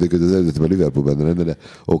meglepődnék, hogy az elődöntőben Liverpool benne lenne, de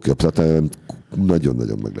oké,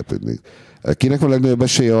 nagyon-nagyon meglepődnék. Kinek van a legnagyobb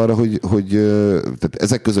esélye arra, hogy tehát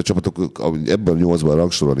ezek között a csapatok, ebben a 8-ban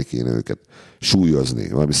rangsorolni kéne őket, súlyozni,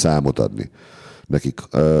 valami számot adni nekik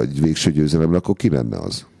egy végső győzelemre, akkor ki lenne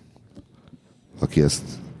az, aki ezt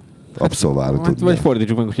abszolválni tudna? Vagy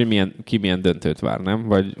fordítsuk meg, hogy ki milyen döntőt vár, nem?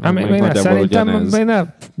 Vagy szerintem ne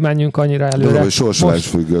menjünk annyira előre. De sorsolás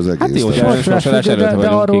függő az egész. Hát jó, sorsolás függő, de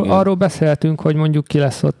arról beszélhetünk, hogy mondjuk ki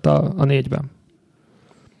lesz ott a 4-ben.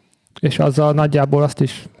 És azzal nagyjából azt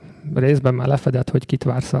is részben már lefedett, hogy kit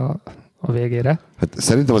vársz a végére. Hát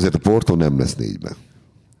szerintem azért a Porto nem lesz 4-ben.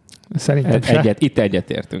 Szerintem se. Itt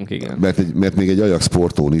egyetértünk, igen. Mert még egy Ajax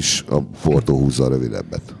Portón is a Porto húzza a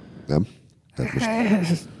rövidebbet. Nem?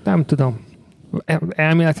 Nem tudom.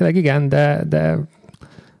 Elméletileg igen, de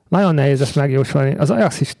nagyon nehéz ezt megjósolni. Az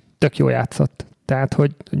Ajax is tök jó játszott. Tehát,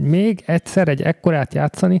 hogy még egyszer egy ekkorát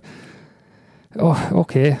játszani,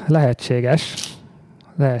 oké, lehetséges,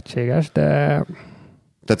 de...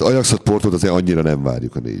 Tehát Ajaxot, Portót azért annyira nem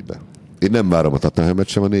várjuk a 4-be. Én nem várom a Tottenhamet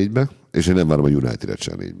sem a 4-be, és én nem várom a United-et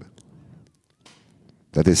sem a 4-be.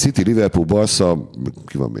 Tehát egy City, Liverpool, Barca,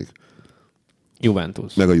 ki van még?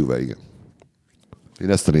 Juventus. Meg a Juve, igen. Én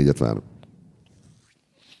ezt a 4-et várom.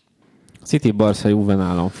 City, Barca, Juve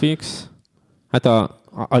nálam fix. Hát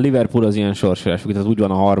a Liverpool az ilyen sorsolás, tehát úgy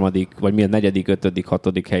van a harmadik, vagy milyen negyedik, ötödik,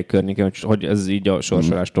 hatodik hely környékén, hogy ez így a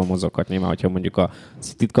sorsolástól mozoghat nyilván, hogyha mondjuk a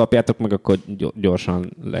City-t kapjátok meg, akkor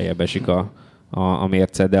gyorsan lejjebb esik a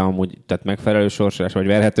mérce, de amúgy tehát megfelelő sorsolás, vagy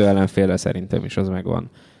verhető ellenféle szerintem is az megvan.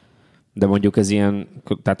 De mondjuk ez ilyen,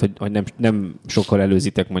 tehát hogy nem sokkal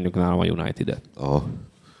előzitek mondjuk nálam a United-et. Aha.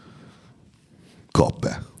 Kap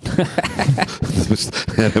be.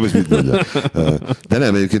 Erre most mit mondja? De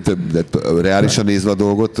nem, egyébként reálisan nézve a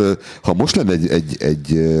dolgot, ha most lenne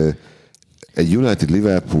egy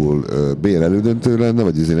United-Liverpool BL elődöntő lenne,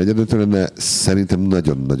 vagy egy egyedöntő lenne, szerintem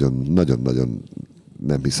nagyon-nagyon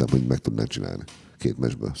nem hiszem, hogy meg tudnánk csinálni 2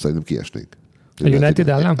 meccsből. Szerintem kiesnénk. A United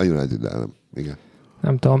ellen? A United ellen, igen.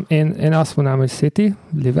 Nem tudom. Én azt mondanám, hogy City,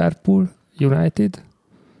 Liverpool, United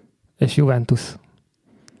és Juventus.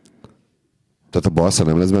 Tehát a Barca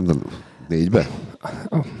nem lesz benne 4-be?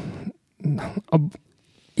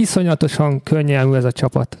 Iszonyatosan könnyelmű ez a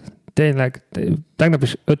csapat. Tényleg, tegnap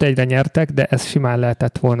is 5-1-re nyertek, de ez simán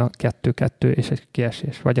lehetett volna 2-2 és egy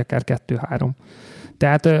kiesés, vagy akár 2-3.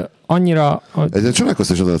 Tehát annyira... Ezen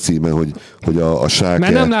csodálkoztatás az a címe, hogy a Schalke...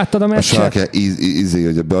 Mert nem láttad a meccset. A Schalke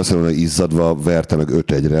hogy a Barcelona izzadva verte meg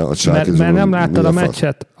 5-1-re. A Schalke mert nem láttad a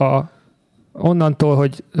meccset onnantól,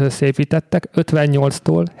 hogy szépítettek,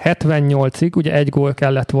 58-tól 78-ig, ugye 1 gól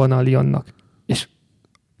kellett volna a Lyonnak. És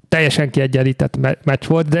teljesen kiegyenlített meccs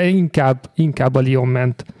volt, de inkább a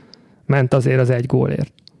Lyon ment azért az 1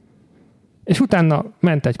 gólért. És utána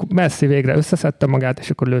Messi végre összeszedte magát, és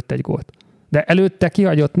akkor lőtt 1 gólt. De előtte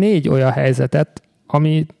kihagyott 4 olyan helyzetet,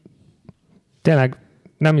 ami tényleg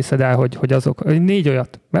nem hiszed el, hogy azok, 4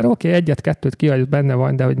 olyat. Mert oké, 1-2 kihagyott, benne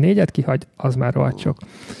van, de hogy 4-et kihagy, az már rohadt sok.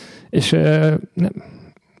 És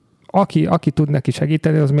aki tud neki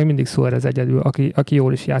segíteni, az még mindig Suárez egyedül, aki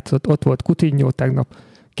jól is játszott. Ott volt Coutinho tegnap.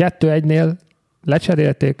 2-1-nél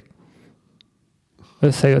lecserélték,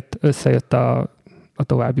 összejött a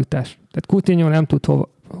továbbjutás. Tehát Coutinho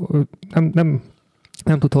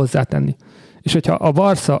nem tud hozzátenni. És hogyha a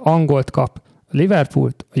Barca angolt kap, a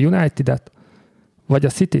Liverpoolt, a Unitedet, vagy a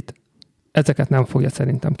Cityt, ezeket nem fogja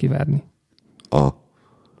szerintem kiverni.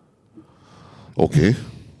 Oké.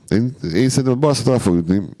 Én szerintem a Barca el fog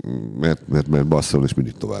jutni, mert Barcelona is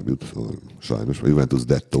mindig tovább jut. Sajnos, a Juventus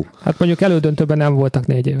detto. Hát mondjuk elődöntőben nem voltak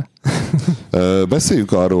 4 éve.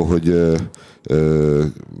 Beszéljünk arról, hogy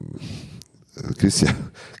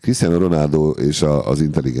Cristiano Ronaldo és az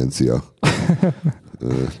intelligencia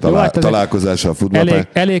találkozása a futballpályán.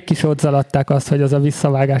 Elég kis odzaladták azt, hogy az a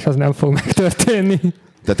visszavágás az nem fog megtörténni.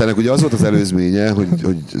 Tehát ennek ugye az volt az előzménye, hogy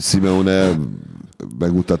Simeone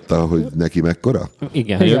megmutatta, hogy neki mekkora?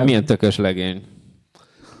 Igen. Milyen tökös legény.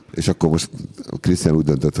 És akkor most Cristiano úgy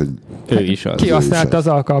döntött, hogy ő is az. Kihasználta az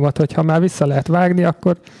alkalmat, hogy ha már vissza lehet vágni,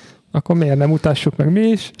 akkor miért nem mutassuk meg mi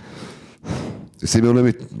is.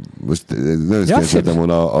 Simeone most nagyon szívesen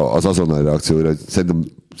volna az azonnali reakcióra, hogy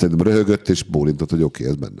szerintem röhögött és bólintott, hogy oké,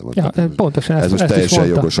 ez benne van. Ja, pontosan ez most teljesen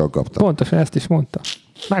jogosan kapta. Pontosan ezt is mondta.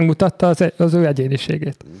 Megmutatta az ő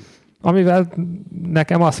egyéniségét. Amivel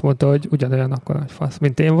nekem azt mondta, hogy ugyanolyan akkor nagy fasz,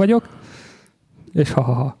 mint én vagyok, és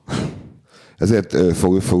ha. Ezért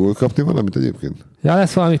fog kapni valamit egyébként? Ja,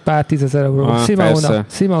 lesz valami pár 10 000 euró.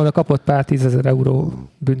 Simeone kapott pár 10 000 euró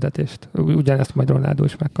büntetést. Ugyanezt majd Ronaldo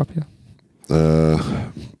is megkapja.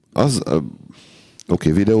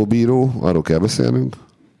 Oké, videóbíró, arról kell beszélnünk.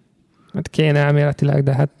 Hát kéne elméletileg,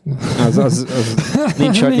 de hát...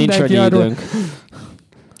 Nincs annyi időnk.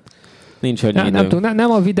 Nincs annyi időnk.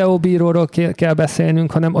 Nem a videóbíróról kell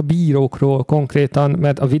beszélnünk, hanem a bírókról konkrétan,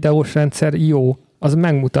 mert a videós rendszer jó, az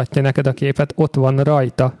megmutatja neked a képet, ott van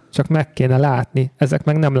rajta, csak meg kéne látni. Ezek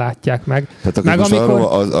meg nem látják meg. Tehát meg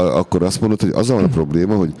amikor... akkor azt mondod, hogy az a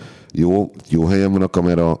probléma, hogy jó helyen van a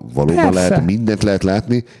kamera, valóban mindent lehet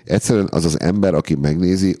látni, egyszerűen az ember, aki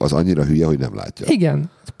megnézi, az annyira hülye, hogy nem látja. Igen,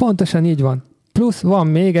 pontosan így van. Plusz van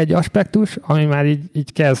még egy aspektus, ami már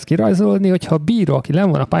így kezd kirajzolódni, hogyha a bíró, aki nem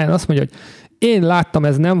van a pályán, azt mondja, hogy én láttam,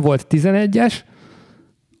 ez nem volt 11-es,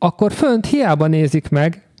 akkor fönt hiába nézik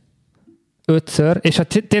meg 5-ször, és ha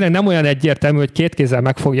tényleg nem olyan egyértelmű, hogy 2 kézzel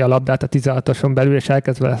megfogja a labdát a 16-oson belül, és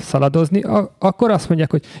elkezd vele szaladozni, akkor azt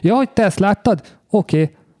mondják, hogy ja, hogy te ezt láttad?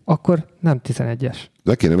 Oké, akkor nem 11-es.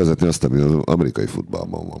 Le kéne vezetni azt, ami az amerikai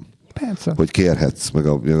futballban van. Persze. Hogy kérhetsz, meg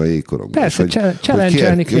a jégkorongban. Persze,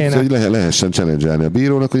 challenge-elni kéne. Hogy lehessen challenge-elni a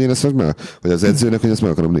bírónak, hogy én ezt vagy az edzőnek, hogy ezt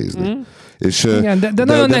meg akarom nézni. Mm. És, igen, de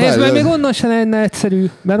nagyon nehéz, mert még onnan sem lenne egyszerű,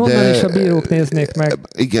 mert onnan is a bírók néznék meg.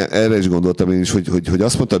 Igen, erre is gondoltam én is, hogy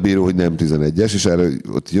azt mondta a bíró, hogy nem 11-es, és erre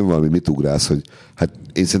ott jön valami mit ugrálsz, hogy hát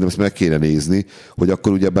én szerintem ezt meg kéne nézni, hogy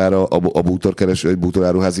akkor ugyebár a bútorkereső, vagy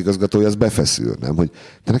bútoráruházigazgatója az befeszül, nem? Hogy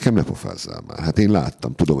de nekem ne pofázzál már. Hát én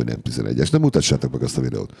láttam, tudom, hogy nem 11-es. Nem mutassátok meg azt a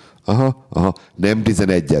videót. Aha, nem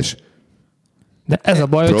 11-es. De ez a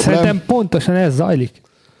baj, hogy szerintem pontosan ez zajlik.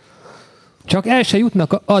 Csak el se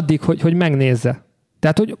jutnak addig, hogy megnézze.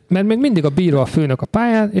 Tehát, mert még mindig a bíró a főnök a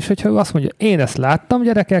pályán, és hogyha ő azt mondja, én ezt láttam,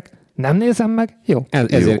 gyerekek, nem nézem meg, jó.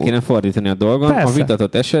 Ezért kéne fordítani a dolgon. Persze. A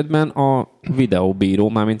vitatott esetben a videóbíró,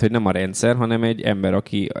 mármint, hogy nem a rendszer, hanem egy ember,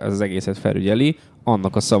 aki az egészet felügyeli,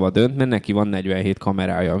 annak a szava dönt, mert neki van 47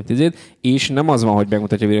 kamerája, amit ezért, és nem az van, hogy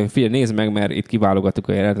megmutatja a videót, hogy figyelj, nézd meg, mert itt kiválogattuk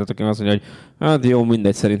a jelenetet, aki azt mondja, hogy hát jó,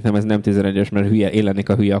 mindegy, szerintem ez nem 11-es, mert én lennék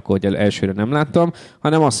a hülye, akkor hogy elsőre nem láttam,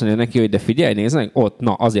 hanem azt mondja neki, hogy de figyelj, nézd meg, ott,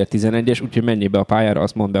 na azért 11-es, úgyhogy menjél be a pályára,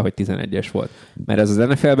 azt mondd be, hogy 11-es volt. Mert ez az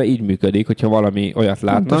NFL-ben így működik, hogyha valami olyat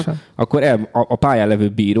látna, pontosan. Akkor a pályán levő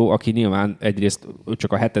bíró, aki nyilván egyrészt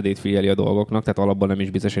csak a hetedét figyeli a dolgoknak, tehát alapban nem is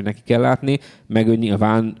biztos, hogy neki kell látni, meg ő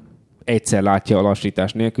nyilván egyszer látja a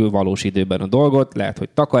lassítás nélkül valós időben a dolgot, lehet, hogy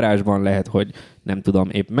takarásban, lehet, hogy nem tudom,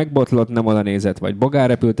 épp megbotlott, nem oda nézett, vagy bogár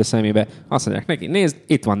repült a szemébe, azt mondják neki, nézd,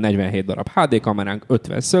 itt van 47 darab HD kameránk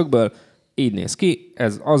 50 szögből, így néz ki,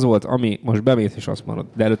 ez az volt, ami most bemész, és azt mondod,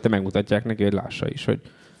 de előtte megmutatják neki, hogy lássa is, hogy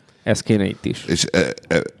ez kéne itt is. És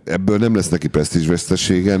ebből nem lesz neki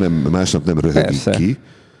presztízsvesztessége, másnap nem röhögik ki.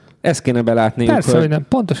 Ezt kéne belátni. Persze, hogy nem.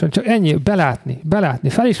 Pontosan, csak ennyi, belátni,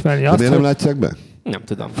 felismerni azt, miért nem látják be? Nem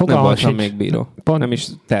tudom. Nem voltam még bíró. Nem is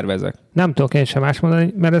tervezek. Nem tudok én sem más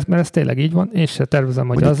mondani, mert ez tényleg így van. Én sem tervezem,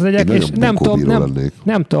 hogy az legyek, és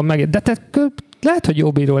nem tudom meg. De te lehet, hogy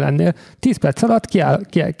jó bíró lennél. 10 perc alatt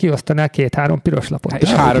kiosztanál 2-3 piros lapot. És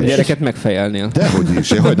 3 gyereket megfejelnél. Dehogy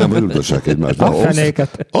is, én hagynám, hogy utassák egymást. A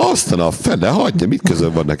fenéket. Aztán a fene, hagyja, mit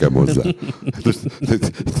közön van nekem hozzá?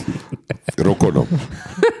 Rokonom.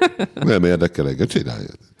 Nem érdekel engem,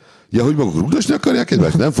 csináljad. Ja, hogy maguk rúgdosni akarják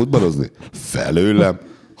egymást, nem futballozni? Felőlem.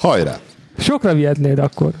 Hajrá! Sokra vihetnéd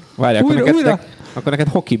akkor. Várj, akkor neked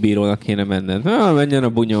hokibírónak kéne menned. Menjen a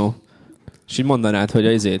bunyó. És így mondanád, hogy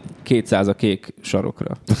azért 200 a kék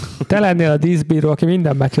sarokra. Te lennél a díszbíró, aki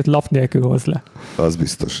minden meccset lap nélkül hoz le. Az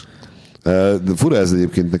biztos. De fura ez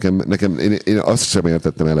egyébként nekem én azt sem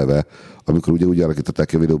értettem eleve, amikor ugye úgy alakították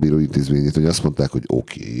ki a videóbíró intézményét, hogy azt mondták, hogy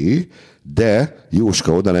oké, de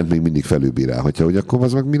Jóska odalent még mindig felülbírálhatja, hogy akkor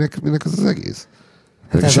az meg minek az egész?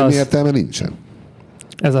 Neki semmi értelme nincsen.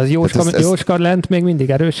 Ez az Jóska lent még mindig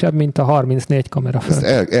erősebb, mint a 34 kamera fönt.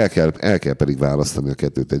 El kell pedig választani a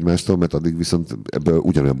kettőt egymástól, mert addig viszont ebből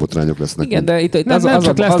ugyanolyan botrányok lesznek. Igen, de itt nem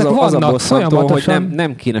csak lesznek, az a vannak bosszantó, hogy folyamatosan.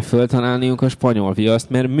 nem kéne föltalálniuk a spanyol viaszt,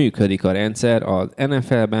 mert működik a rendszer az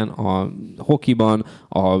NFL-ben, a hokiban,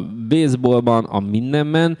 a baseballban, a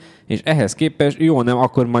mindenben, és ehhez képest jó, nem,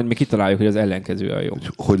 akkor majd mi kitaláljuk, hogy az ellenkező a jó.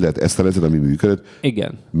 Hogy lehet ezt a rendszer, ami működött,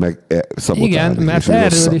 Igen. meg szabotálni. Igen, mert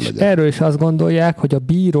erről is azt gondolják, hogy a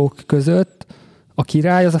bírók között a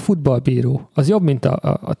király az a futballbíró. Az jobb, mint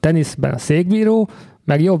a teniszben a székbíró,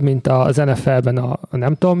 meg jobb, mint az NFL-ben a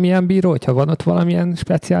nem tudom milyen bíró, hogyha van ott valamilyen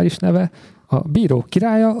speciális neve. A bíró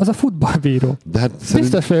királya az a futballbíró. De hát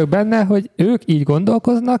Biztos vagyok benne, hogy ők így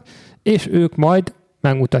gondolkoznak, és ők majd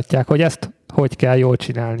megmutatják, hogy ezt hogy kell jól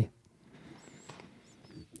csinálni.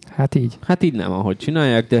 Hát így. Hát így nem, ahogy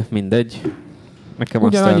csinálják, de mindegy. Nekem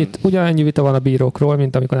Ugyanannyi vita van a bírókról,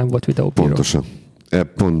 mint amikor nem volt videóbíró.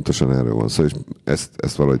 Pontosan erről van szó, és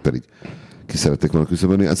ezt valahogy pedig ki szerették volna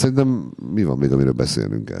küszöbölni. Hát szerintem mi van még, amiről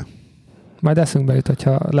beszélnünk kell? Majd eszünkbe jut,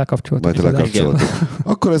 hogyha lekapcsoltuk. Majd lekapcsoltuk.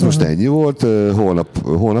 Akkor ez most ennyi volt.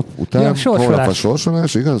 Holnap után. Ja, holnap a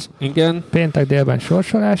sorsolás, igaz? Igen. Péntek délben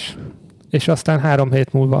sorsolás, és aztán 3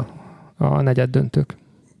 hét múlva a negyed döntők.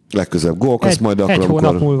 Legközelebb gólk, azt majd akkor... Egy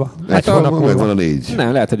hónap múlva. Egy hónap múlva. Megvan a 4.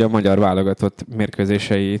 Nem, lehet, hogy a magyar válogatott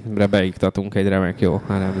mérkőzéseire beiktatunk egy remek jó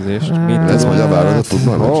elemzést. Ez magyar válogatott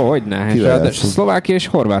futball? Hogyne. És Szlovákia és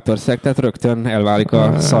Horvátország, tehát rögtön elválik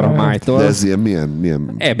a szaramájtól. De ez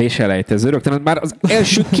milyen... EB-s elejtező. Rögtön már az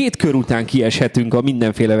első 2 kör után kieshetünk a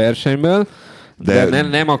mindenféle versenyből. De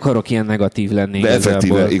nem akarok ilyen negatív lenni. De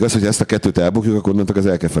effektíve, igaz, hogy ezt a 2-t elbukjuk, akkor mondtak, az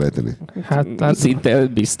el kell felejteni. Hát szinte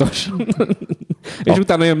biztos. És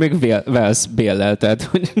utána jön még Wales Béllel, tehát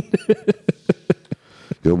hogy...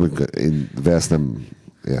 Jó, én Wales nem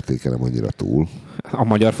értékelem annyira túl. A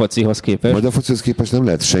magyar focihoz képest? A magyar focihoz képest nem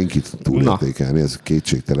lehet senkit túl értékelni, ez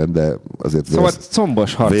kétségtelen, de azért szóval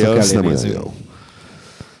combos harcok elé nézünk.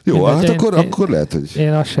 Jó, hát akkor lehet, hogy...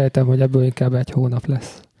 Én azt sejtem, hogy ebből inkább egy hónap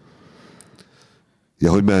lesz.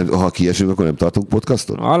 Ja, hogy mert ha kiesünk, akkor nem tartunk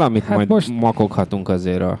podcastot? Valamit hát majd most... makoghatunk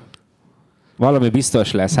azért valami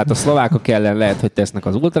biztos lesz. Hát a szlovákok ellen lehet, hogy tesznek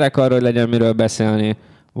az ultrák arra, hogy legyen miről beszélni,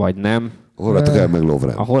 vagy nem. A horvátok ellen meg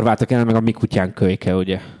Lovren. A horvátok ellen meg a mi kutyánk Kölyke,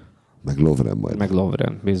 ugye? Meg Lovren majd. Meg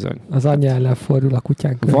Lovren, bizony. Az anyja ellen fordul a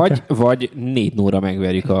kutyánk Kölyke. Vagy 4-0-ra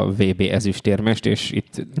megverjük a VB ezüstérmest, és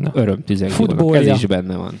itt örömtüzek. Ez is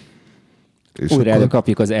benne van. És újra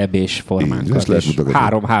előkapjuk az EB-s formánkat, és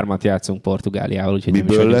 3-3-at játszunk Portugáliával. Úgyhogy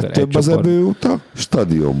miből lett több az EB óta?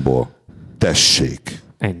 Stadionból. Tessék.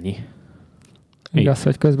 Ennyi. Igaz,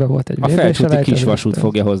 hogy közben volt egy a felcsúti kisvasút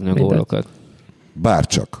fogja hozni a gólokat.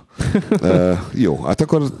 Bárcsak. Jó, hát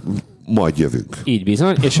akkor majd jövünk. Így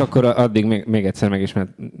bizony, és akkor addig még egyszer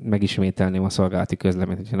megismételném a szolgálati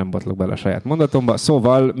közleményt, hogyha nem botlok bele a saját mondatomba.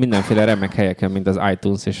 Szóval mindenféle remek helyeken, mint az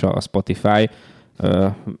iTunes és a Spotify,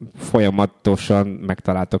 folyamatosan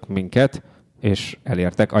megtaláltok minket, és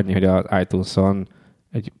elértek. Annyi, hogy az iTunes-on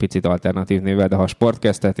egy picit alternatív névvel, de ha a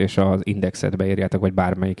Sportcastet és az Indexet beírjátok, vagy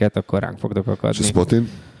bármelyiket, akkor ránk fogtok akadni. És a Spotin?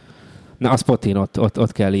 Na, a Spotin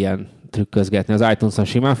ott kell ilyen trükközgetni. Az iTunes-on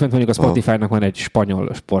simán fönt, mondjuk a Spotify-nak van egy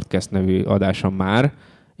spanyol Sportcast nevű adása már,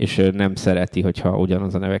 és nem szereti, hogyha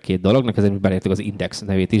ugyanaz a neve 2 dolognak, ezért beleértük az Index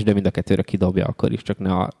nevét is, de mind a kettőre kidobja akkor is, csak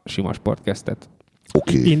ne a sima Sportcastet.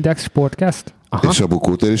 Okay. Index Sportcast? Aha. És a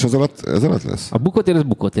Bukótér is ez alatt lesz? A Bukótér az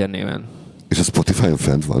Bukótér néven. És a Spotify-on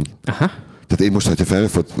fent van? Aha. Tehát én most, hogyha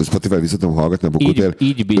felmegyek Spotify vissza tudom hallgatni a Bukótér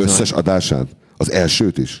összes adásán, az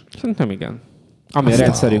elsőt is? Szerintem igen. Ami a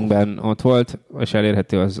rendszerünkben ott volt, és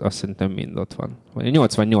elérhető, az azt szerintem mind ott van.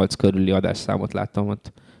 88 körüli adásszámot láttam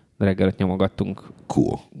ott, de reggelet nyomogattunk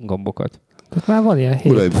gombokat. Tehát már van ilyen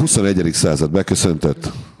hét. Uraim, 21. század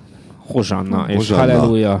beköszöntött. Hozsanna, és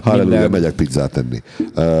halleluja. Halleluja, megyek pizzát enni.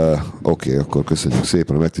 Oké, akkor köszönjük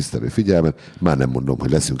szépen a megtisztelő figyelmet. Már nem mondom,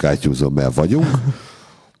 hogy leszünk iTunes-on, mert vagyunk.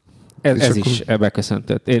 Ez akkor... is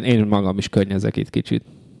beköszöntött. Én magam is környezek itt kicsit.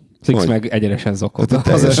 Six meg egyenesen zokogta.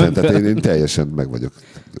 Tehát én teljesen meg vagyok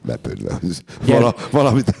lepődve.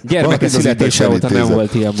 Gyermeke születése óta nem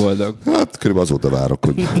volt ilyen boldog. Hát körülbelül azóta várok,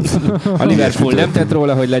 hogy... A Liverpool nem tett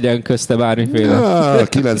róla, hogy legyen közte bármiféle.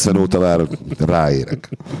 90 óta várok, ráérek.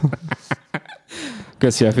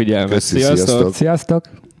 Köszi a figyelmet. Sziasztok! Sziasztok!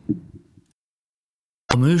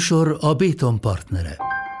 A műsor a Béton partnere.